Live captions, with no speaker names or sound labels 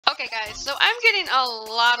Okay guys, so I'm getting a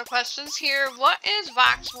lot of questions here. What is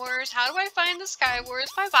VoxWars? How do I find the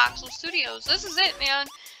SkyWars by Voxel Studios? This is it, man.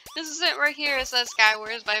 This is it right here. It says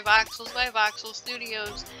SkyWars by Voxel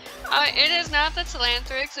Studios. It is not the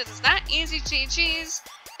Telanthrics. It is not Easy Chi-Chi's.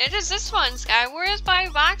 It is this one, SkyWars by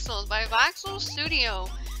Voxel Studio.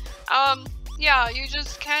 Yeah, you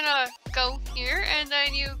just kind of go here and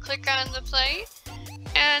then you click on the play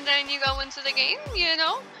and then you go into the game, you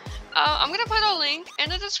know. I'm gonna put a link in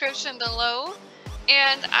the description below,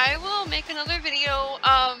 and I will make another video,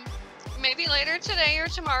 maybe later today or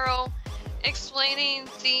tomorrow, explaining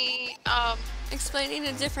the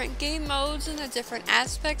different game modes and the different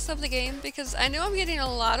aspects of the game, because I know I'm getting a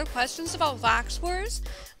lot of questions about VoxWars,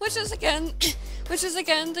 which is again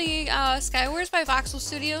the SkyWars by Voxel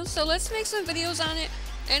Studios. So let's make some videos on it,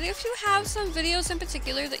 and if you have some videos in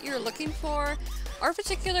particular that you're looking for, or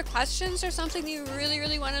particular questions or something you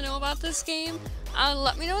really want to know about this game,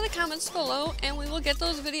 let me know in the comments below and we will get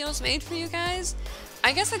those videos made for you guys.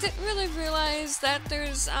 I guess I didn't really realize that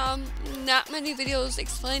there's not many videos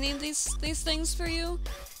explaining these things for you,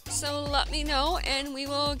 so let me know and we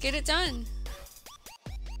will get it done.